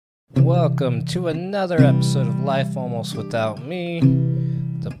Welcome to another episode of Life Almost Without Me,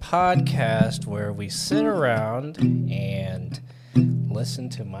 the podcast where we sit around and listen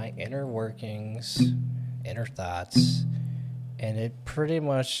to my inner workings, inner thoughts, and it pretty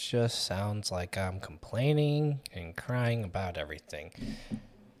much just sounds like I'm complaining and crying about everything.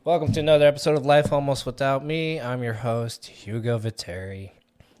 Welcome to another episode of Life Almost Without Me. I'm your host, Hugo Viteri.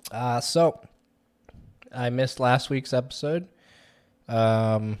 So, I missed last week's episode.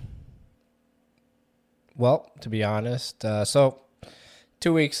 Well, to be honest, so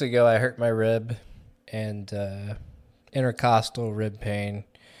 2 weeks ago I hurt my rib and intercostal rib pain,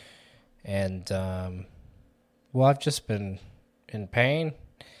 and I've just been in pain,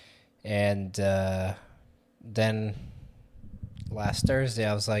 and then last Thursday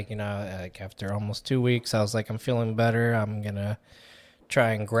I was like, after almost 2 weeks, I was like, I'm feeling better, I'm gonna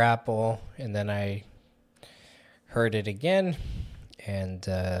try and grapple, and then I hurt it again. And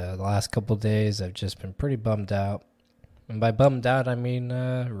the last couple of days, I've just been pretty bummed out. And by bummed out, I mean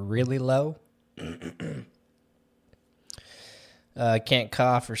really low. I can't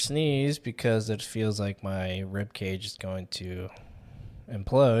cough or sneeze because it feels like my rib cage is going to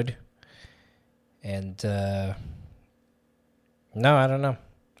implode. And no, I don't know.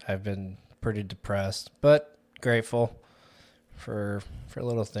 I've been pretty depressed, but grateful for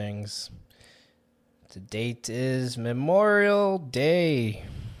little things. The date is Memorial Day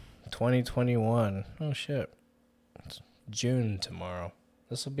 2021. Oh, shit. It's June tomorrow.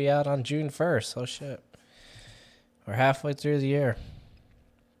 This will be out on June 1st. Oh, shit. We're halfway through the year.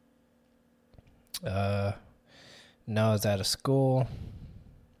 Noah's out of school.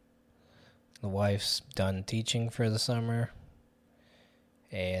 The wife's done teaching for the summer.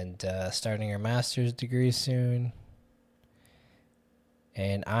 And starting her master's degree soon.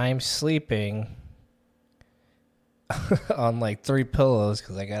 And I'm sleeping on like 3 pillows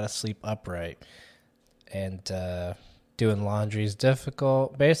because I gotta sleep upright, and doing laundry is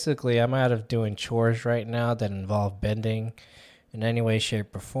difficult. Basically, I'm out of doing chores right now that involve bending in any way,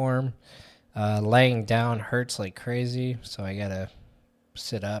 shape, or form. Laying down hurts like crazy, so I gotta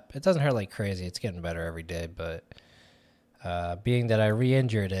sit up. It doesn't hurt like crazy, it's getting better every day, but being that I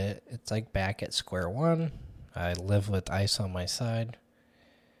re-injured it, it's like back at square one. I live with ice on my side.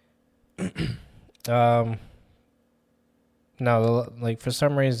 No, like for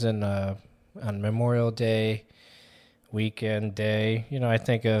some reason, on Memorial Day, weekend day, I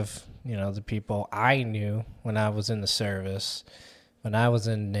think of, the people I knew when I was in the service, when I was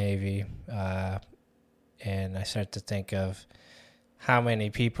in the Navy, and I start to think of how many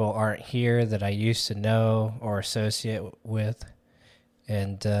people aren't here that I used to know or associate with,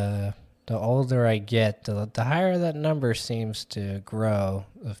 and the older I get, the higher that number seems to grow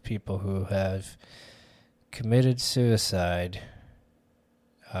of people who have committed suicide.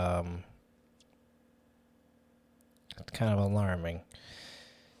 It's kind of alarming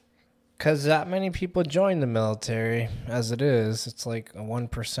because that many people join the military as it is. It's like a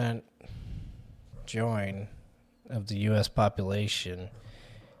 1% join of the U.S. population,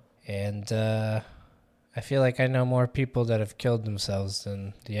 and I feel like I know more people that have killed themselves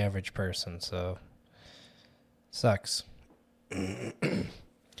than the average person, so sucks.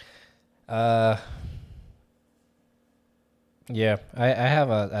 Yeah, I have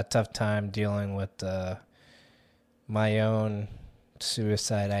a tough time dealing with my own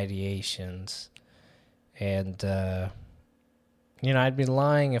suicide ideations. And, I'd be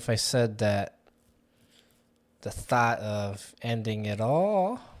lying if I said that the thought of ending it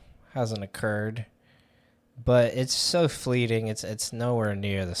all hasn't occurred. But it's so fleeting. It's nowhere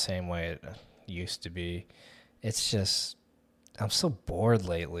near the same way it used to be. It's just, I'm so bored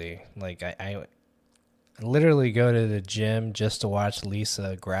lately. Like, I literally go to the gym just to watch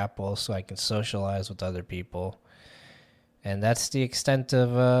Lisa grapple so I can socialize with other people. And that's the extent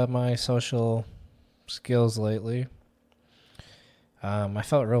of my social skills lately. I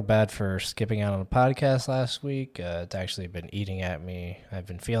felt real bad for skipping out on the podcast last week. It's actually been eating at me. I've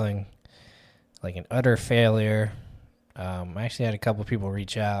been feeling like an utter failure. I actually had a couple people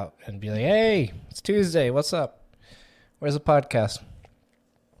reach out and be like, hey, it's Tuesday. What's up? Where's the podcast?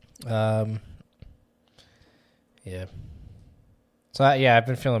 Yeah. So, I've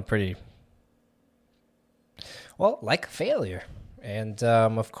been feeling pretty, like a failure. And,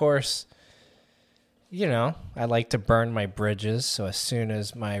 of course, I like to burn my bridges. So as soon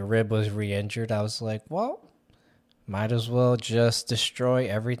as my rib was re-injured, I was like, well, might as well just destroy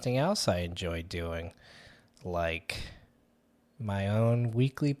everything else I enjoy doing. Like my own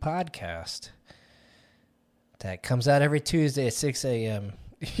weekly podcast that comes out every Tuesday at 6 a.m.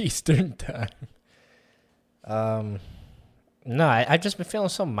 Eastern time. No, I've just been feeling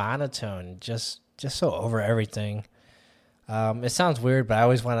so monotone, just so over everything. It sounds weird, but I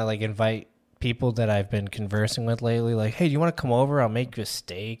always want to like invite people that I've been conversing with lately. Like, hey, do you want to come over? I'll make you a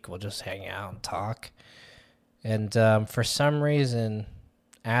steak. We'll just hang out and talk. And for some reason,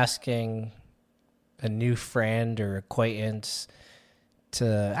 asking a new friend or acquaintance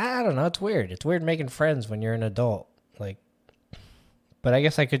to, I don't know, it's weird. It's weird making friends when you're an adult. Like, but I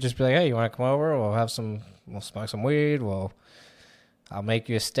guess I could just be like, hey, you want to come over? We'll smoke some weed. I'll make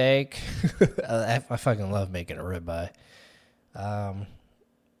you a steak. I fucking love making a ribeye.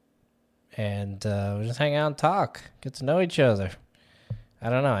 And we'll just hang out and talk, get to know each other. I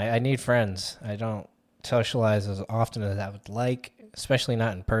don't know. I need friends. I don't socialize as often as I would like, especially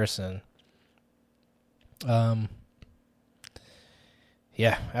not in person.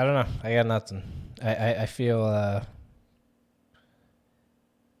 Yeah, I don't know. I got nothing. I feel all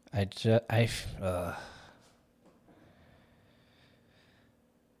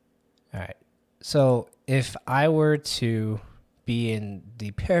right. So if I were to be in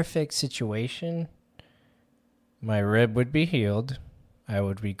the perfect situation, my rib would be healed. I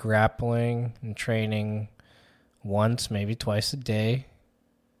would be grappling and training once, maybe twice a day.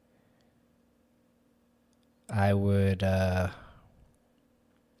 I would, I'd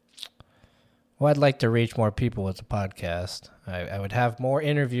like to reach more people with the podcast. I would have more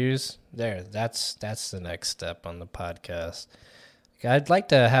interviews. That's the next step on the podcast. I'd like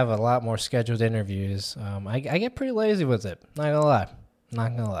to have a lot more scheduled interviews. I get pretty lazy with it. Not gonna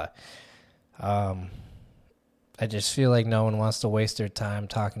lie. I just feel like no one wants to waste their time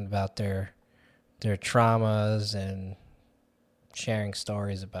talking about their traumas and sharing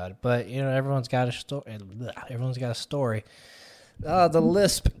stories about it. But everyone's got a story. Everyone's got a story. Oh, the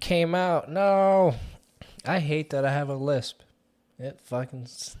lisp came out. No, I hate that I have a lisp. It fucking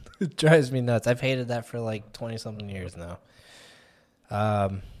drives me nuts. I've hated that for like 20-something years now.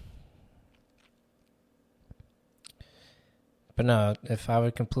 But no, if I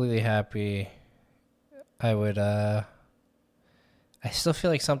were completely happy, I would, I still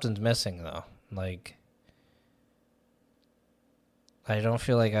feel like something's missing though. Like, I don't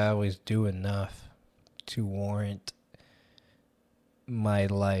feel like I always do enough to warrant my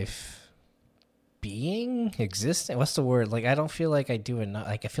life existing. What's the word? Like, I don't feel like I do enough.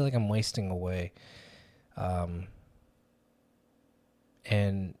 Like, I feel like I'm wasting away.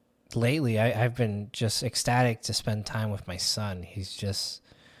 And lately I've been just ecstatic to spend time with my son. He's just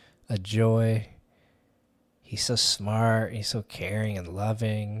a joy. He's so smart. He's so caring and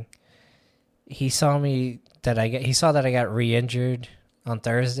loving. He saw that I got re-injured on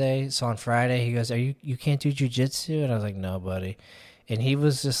Thursday. So on Friday he goes, you can't do jiu-jitsu? And I was like, no, buddy. And he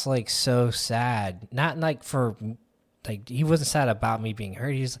was just like so sad. Not like he wasn't sad about me being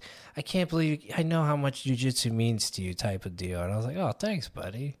hurt. He's like, I can't believe I know how much jiu-jitsu means to you type of deal. And I was like, oh, thanks,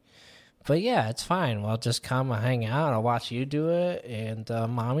 buddy. But yeah, it's fine. Well, just come and hang out. I'll watch you do it and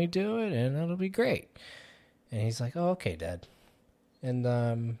mommy do it, and it'll be great. And he's like, oh, okay, Dad. And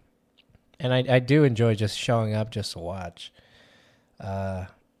I do enjoy just showing up just to watch. I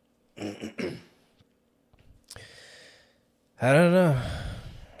don't know.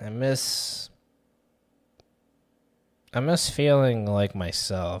 I miss feeling like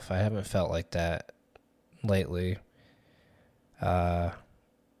myself. I haven't felt like that lately. It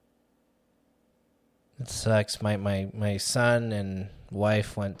sucks. My son and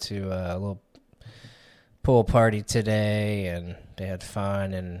wife went to a little pool party today, and they had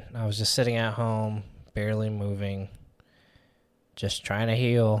fun, and I was just sitting at home, barely moving, just trying to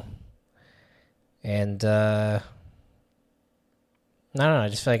heal. And I don't know, I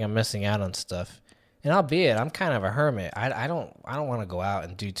just feel like I'm missing out on stuff. And albeit I'm kind of a hermit. I don't want to go out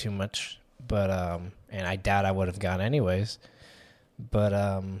and do too much, but and I doubt I would have gone anyways. But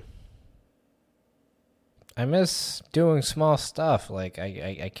I miss doing small stuff. Like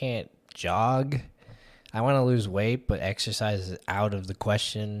I can't jog. I want to lose weight, but exercise is out of the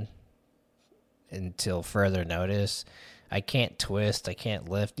question until further notice. I can't twist. I can't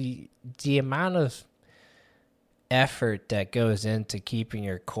lift. The amount of effort that goes into keeping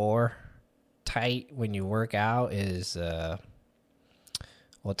your core tight when you work out is, it's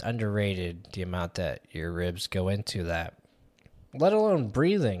underrated, the amount that your ribs go into that. Let alone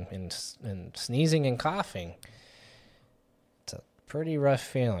breathing and sneezing and coughing. It's a pretty rough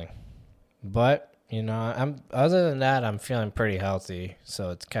feeling. But other than that, I'm feeling pretty healthy, so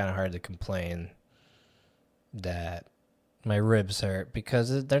it's kind of hard to complain that my ribs hurt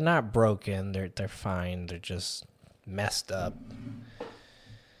because they're not broken. They're fine. They're just messed up.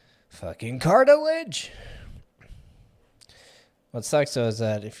 Fucking cartilage. What sucks though is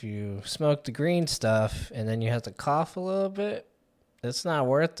that if you smoke the green stuff and then you have to cough a little bit, it's not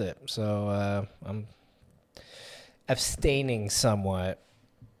worth it. So I'm abstaining somewhat,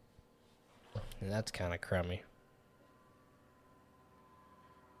 and that's kind of crummy.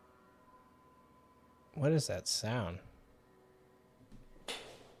 What is that sound?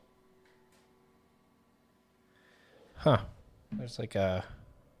 Huh. There's like a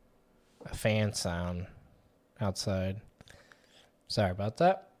fan sound outside. Sorry about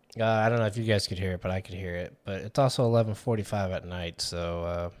that. I don't know if you guys could hear it, but I could hear it. But it's also 11:45 at night,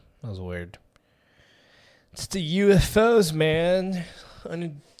 so that was weird. It's the UFOs, man.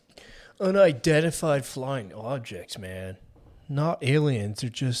 Unidentified flying objects, man. Not aliens.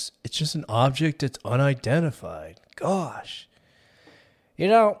 It's just an object that's unidentified. Gosh. You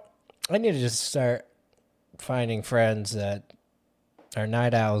know, I need to just start finding friends that are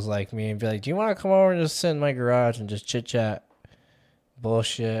night owls like me and be like, do you want to come over and just sit in my garage and just chit chat?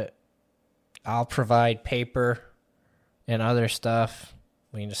 Bullshit. I'll provide paper and other stuff.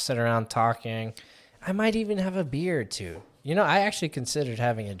 We can just sit around talking. I might even have a beer or two. You know, I actually considered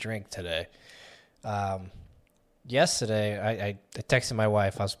having a drink today. Yesterday, I texted my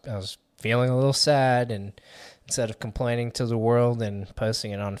wife. I was feeling a little sad, and instead of complaining to the world and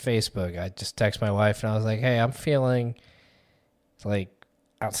posting it on Facebook, I just texted my wife, and I was like, hey, I'm feeling like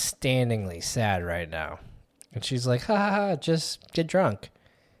outstandingly sad right now. And she's like, ha ha ha, just get drunk.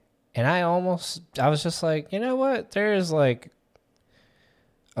 And I was just like, you know what? There's like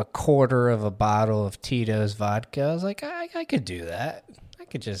a quarter of a bottle of Tito's vodka. I was like, I could do that. I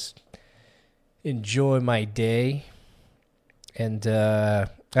could just enjoy my day. And I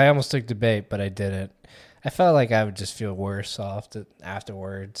almost took the bait, but I didn't. I felt like I would just feel worse off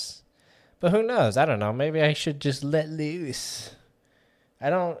afterwards. But who knows? I don't know. Maybe I should just let loose. I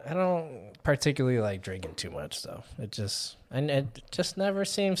don't particularly like drinking too much though. It just never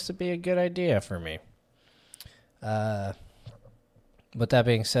seems to be a good idea for me. With that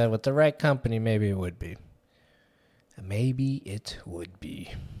being said, with the right company, maybe it would be. Maybe it would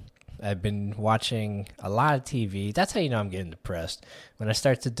be. I've been watching a lot of TV. That's how you know I'm getting depressed. When I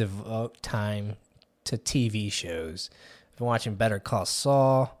start to devote time to TV shows. I've been watching Better Call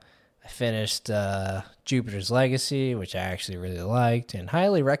Saul. I finished Jupiter's Legacy, which I actually really liked and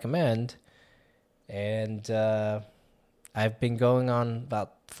highly recommend. And I've been going on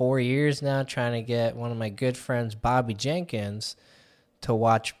about 4 years now trying to get one of my good friends, Bobby Jenkins, to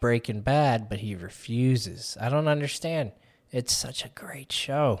watch Breaking Bad, but he refuses. I don't understand. It's such a great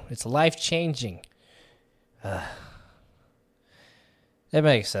show. It's life-changing. It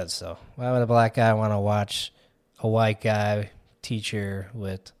makes sense, though. Why would a black guy want to watch a white guy teacher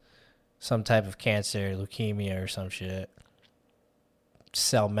with some type of cancer, leukemia or some shit,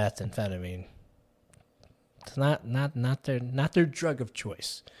 sell methamphetamine? It's not their drug of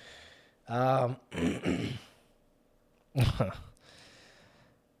choice. Yeah,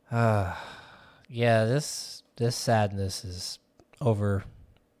 this sadness is over.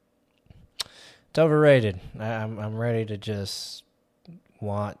 It's overrated. I'm ready to just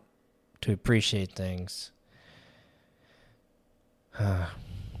want to appreciate things.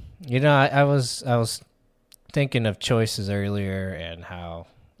 You know, I was thinking of choices earlier and how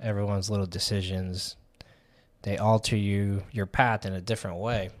everyone's little decisions, they alter your path in a different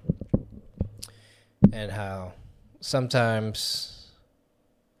way. And how sometimes,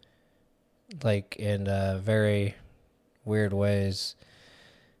 like in very weird ways,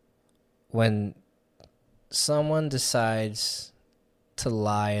 when someone decides to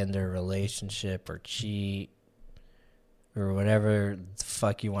lie in their relationship or cheat or whatever the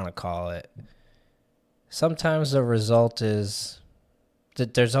fuck you want to call it, sometimes the result is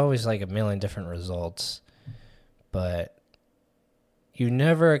that there's always like a million different results, but you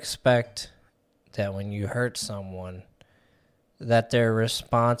never expect that when you hurt someone that their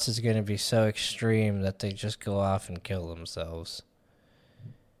response is going to be so extreme that they just go off and kill themselves.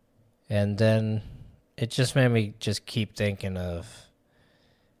 And then it just made me just keep thinking of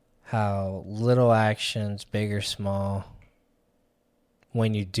how little actions, big or small,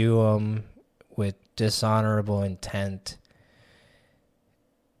 when you do them with dishonorable intent,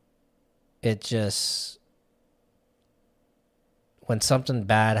 it just, when something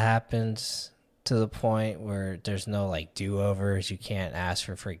bad happens to the point where there's no like do-overs, you can't ask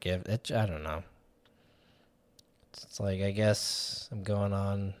for forgiveness. I don't know. It's like, I guess I'm going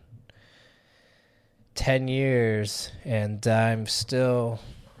on 10 years and I'm still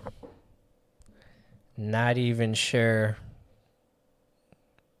not even sure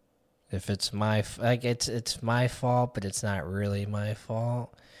if it's my, like, it's my fault, but it's not really my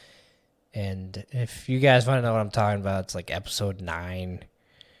fault. And if you guys want to know what I'm talking about, it's like episode 9.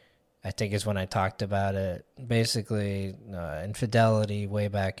 I think is when I talked about it. Basically, infidelity way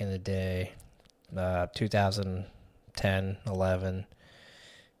back in the day, 2010, 11.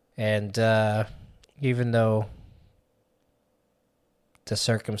 And even though the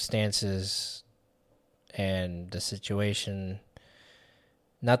circumstances and the situation,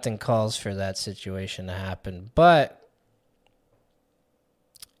 nothing calls for that situation to happen. But,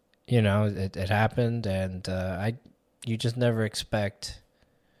 it happened, and you just never expect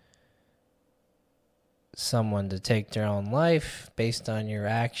someone to take their own life based on your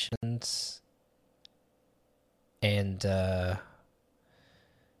actions. And to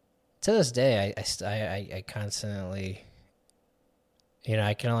this day, I constantly,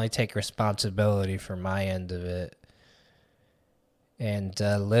 I can only take responsibility for my end of it and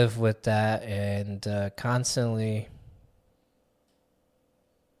live with that, and constantly,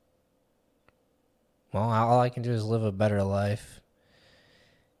 well, all I can do is live a better life.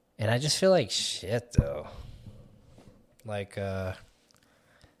 And I just feel like shit, though. Like, I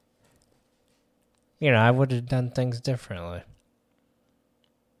would have done things differently.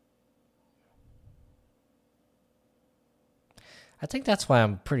 I think that's why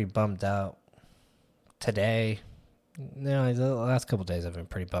I'm pretty bummed out today. The last couple of days I've been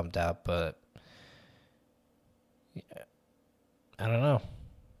pretty bummed out, but I don't know.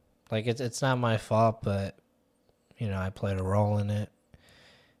 Like, it's not my fault, but, I played a role in it.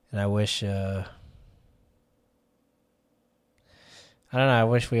 And I wish, I don't know, I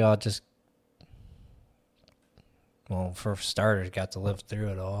wish we all just, well, for starters, got to live through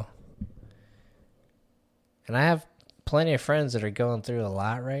it all. And I have plenty of friends that are going through a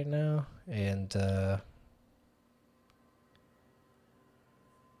lot right now, and I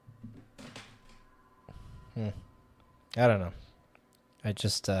don't know. I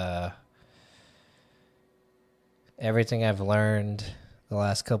just, everything I've learned the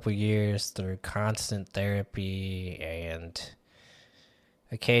last couple years through constant therapy and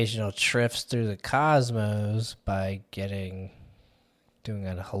occasional trips through the cosmos by doing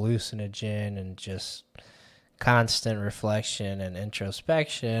a hallucinogen and just constant reflection and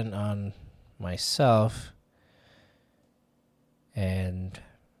introspection on myself. And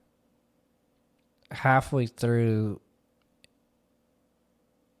halfway through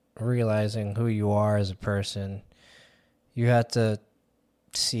realizing who you are as a person, you have to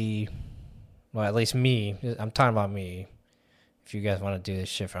see, well, at least me, I'm talking about me. If you guys want to do this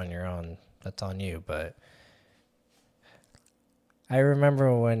shit on your own, that's on you. But I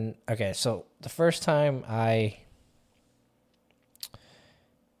remember so the first time I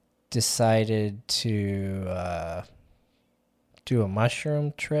decided to do a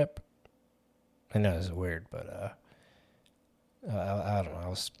mushroom trip, I know this is weird, but I don't know, I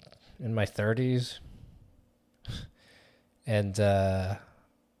was in my 30s, and I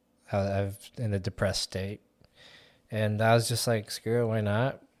was in a depressed state, and I was just like, screw it, why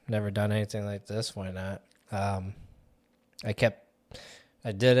not? Never done anything like this, why not? I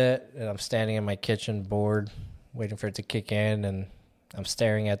did it, and I'm standing in my kitchen bored, waiting for it to kick in, and I'm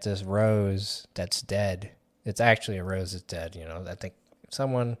staring at this rose that's dead. It's actually a rose that's dead, I think if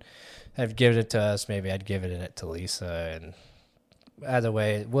someone had given it to us, maybe I'd given it to Lisa, and either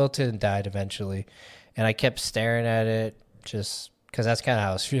way, it wilted and died eventually, and I kept staring at it, just because that's kind of how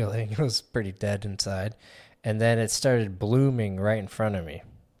I was feeling. It was pretty dead inside. And then it started blooming right in front of me.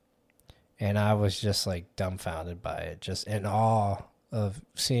 And I was just like dumbfounded by it, just in awe of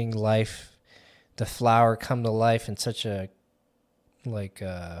seeing life, the flower come to life in such a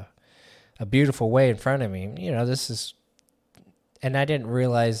beautiful way in front of me. And I didn't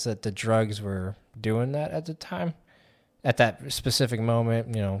realize that the drugs were doing that at the time. At that specific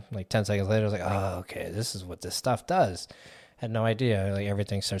moment, like 10 seconds later, I was like, oh, okay, this is what this stuff does. Had no idea. Like,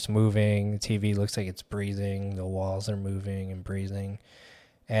 everything starts moving. The TV looks like it's breathing. The walls are moving and breathing.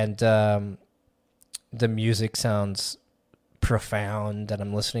 And the music sounds profound that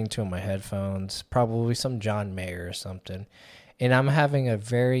I'm listening to in my headphones. Probably some John Mayer or something. And I'm having a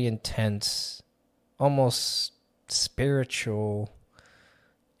very intense, almost spiritual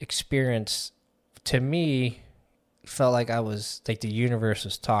experience. To me, felt like the universe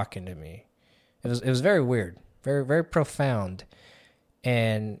was talking to me. It was very weird, very, very profound.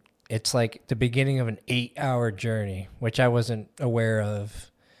 And it's like the beginning of an 8-hour journey, which I wasn't aware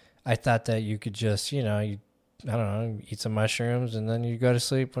of. I thought that you could just, I don't know, eat some mushrooms and then you go to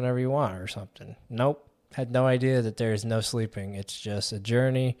sleep whenever you want or something. Nope. Had no idea that there is no sleeping. It's just a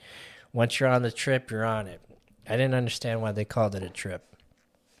journey. Once you're on the trip, you're on it. I didn't understand why they called it a trip.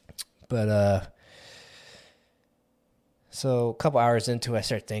 But, so a couple hours into it, I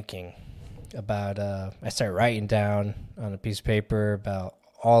start thinking, about I started writing down on a piece of paper about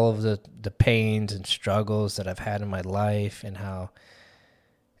all of the pains and struggles that I've had in my life, and how,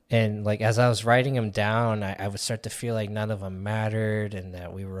 and like as I was writing them down, I would start to feel like none of them mattered, and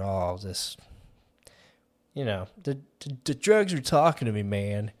that we were all just, the drugs were talking to me,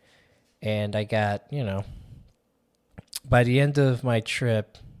 man. And I got, by the end of my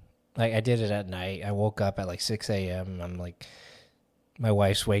trip, like I did it at night. I woke up at like 6 a.m. I'm like, my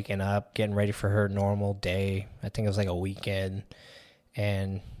wife's waking up, getting ready for her normal day. I think it was like a weekend.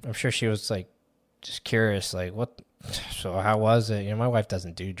 And I'm sure she was like just curious, like, what? So how was it? My wife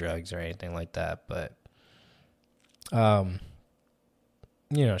doesn't do drugs or anything like that, but,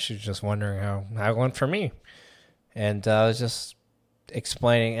 she was just wondering how it went for me. And I was just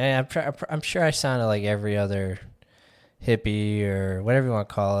explaining, and I'm sure I sounded like every other hippie or whatever you want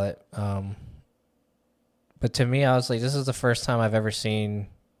to call it. But to me, I was like, this is the first time I've ever seen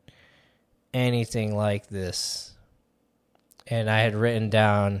anything like this. And I had written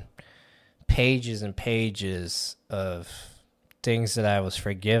down pages and pages of things that I was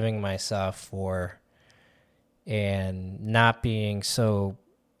forgiving myself for, and not being so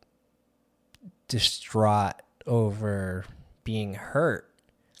distraught over being hurt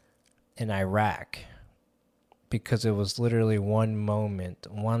in Iraq, because it was literally one moment,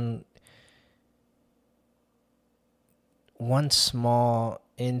 one small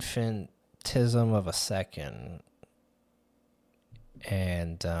infinitesimal of a second,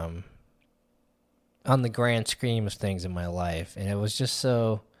 and on the grand scheme of things in my life. And it was just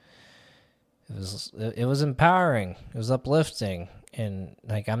so, it was empowering, it was uplifting. And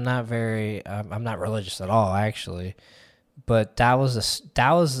like, I'm not religious at all, actually, but that was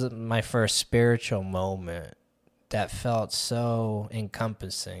my first spiritual moment that felt so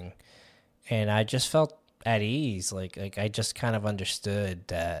encompassing, and I just felt at ease. Like I just kind of understood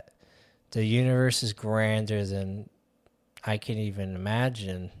that the universe is grander than I can even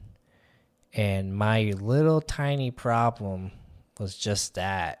imagine, and my little tiny problem was just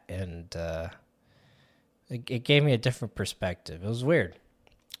that. And it gave me a different perspective. It was weird.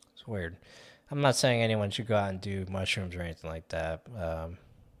 It's weird. I'm not saying anyone should go out and do mushrooms or anything like that.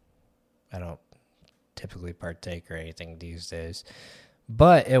 I don't typically partake or anything these days,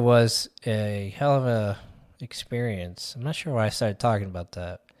 but it was a hell of a experience. I'm not sure why I started talking about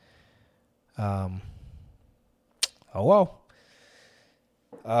that. Oh well.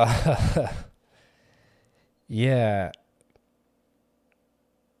 Yeah.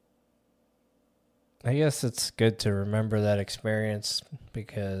 I guess it's good to remember that experience,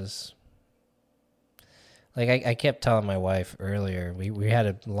 because like I kept telling my wife earlier, we had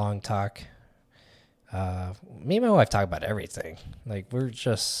a long talk. Me and my wife talk about everything. Like, we're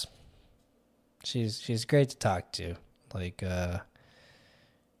just, she's great to talk to. Like,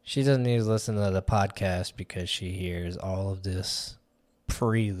 she doesn't need to listen to the podcast because she hears all of this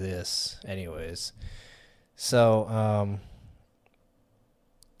this anyways. So,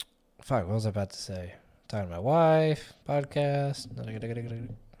 fuck, what was I about to say? Talking to my wife, podcast. I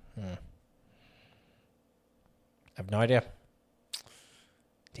have no idea.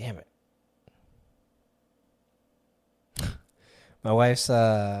 Damn it. My wife's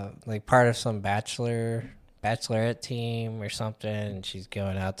like part of some bachelorette team or something, and she's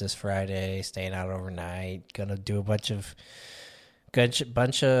going out this Friday, staying out overnight, gonna do a bunch of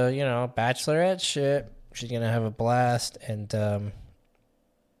bachelorette shit. She's gonna have a blast. And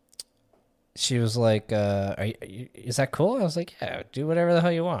she was like, is that cool? I was like, yeah, do whatever the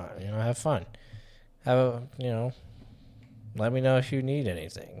hell you want, have fun. Let me know if you need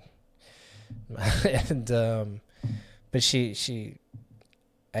anything. And but she,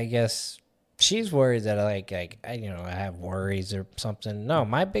 I guess she's worried that I have worries or something. No,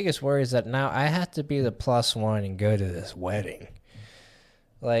 my biggest worry is that now I have to be the plus one and go to this wedding.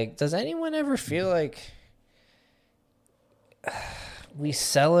 Like, does anyone ever feel like we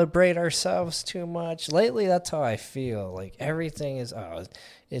celebrate ourselves too much? Lately, that's how I feel. Like, everything is,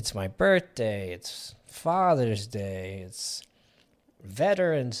 it's my birthday, it's Father's Day, it's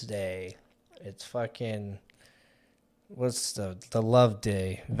Veterans Day, it's fucking, what's the Love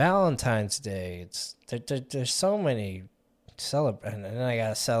Day, Valentine's Day. It's there's so many and then I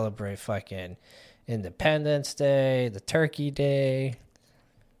gotta celebrate fucking Independence Day, the Turkey Day,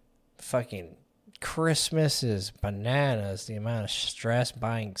 fucking Christmas is bananas. The amount of stress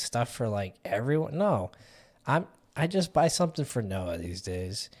buying stuff for like everyone. No, I just buy something for Noah these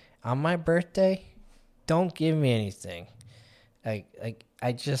days. On my birthday, don't give me anything. I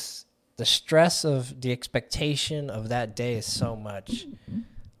just, the stress of the expectation of that day is so much.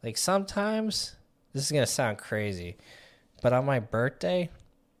 Like, sometimes, this is going to sound crazy, but on my birthday,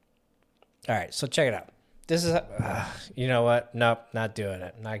 All right, so check it out. This is, you know what? Nope, not doing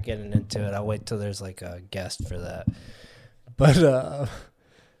it. Not getting into it. I'll wait till there's like a guest for that. But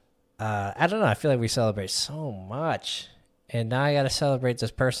I don't know. I feel like we celebrate so much, and now I got to celebrate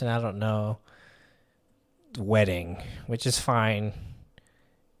this person I don't know wedding, which is fine.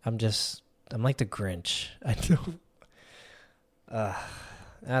 I'm like the Grinch. I don't. I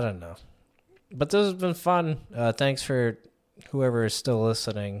don't know. But this has been fun. Thanks for whoever is still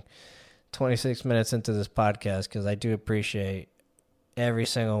listening 26 minutes into this podcast, because I do appreciate every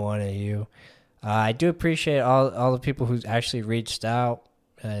single one of you. I do appreciate all the people who actually reached out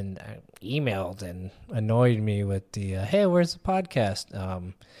and emailed and annoyed me with the, hey, where's the podcast?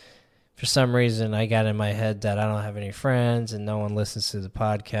 For some reason, I got in my head that I don't have any friends and no one listens to the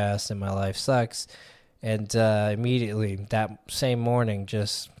podcast and my life sucks. And immediately, that same morning,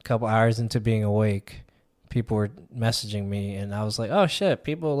 just a couple hours into being awake, people were messaging me, and I was like, "Oh shit!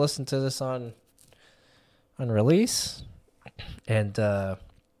 People listen to this on release," and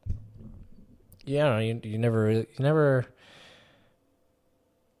you never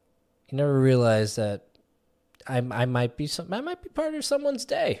realize that I might be part of someone's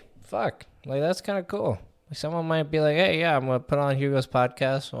day. Fuck, like that's kind of cool. Like someone might be like, "Hey, yeah, I'm gonna put on Hugo's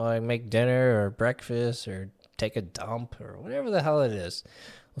podcast while I make dinner or breakfast or take a dump or whatever the hell it is.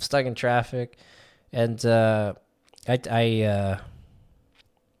 I'm stuck in traffic." And I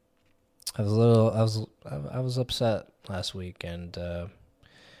was upset last week, and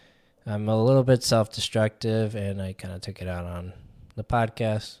I'm a little bit self-destructive, and I kind of took it out on the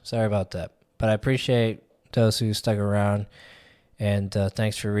podcast. Sorry about that, but I appreciate those who stuck around, and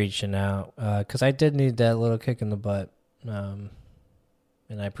thanks for reaching out, because I did need that little kick in the butt, and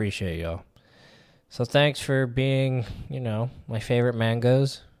I appreciate y'all. So thanks for being, my favorite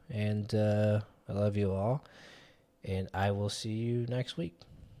mangoes, and I love you all, and I will see you next week.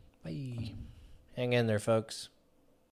 Bye. Hang in there, folks.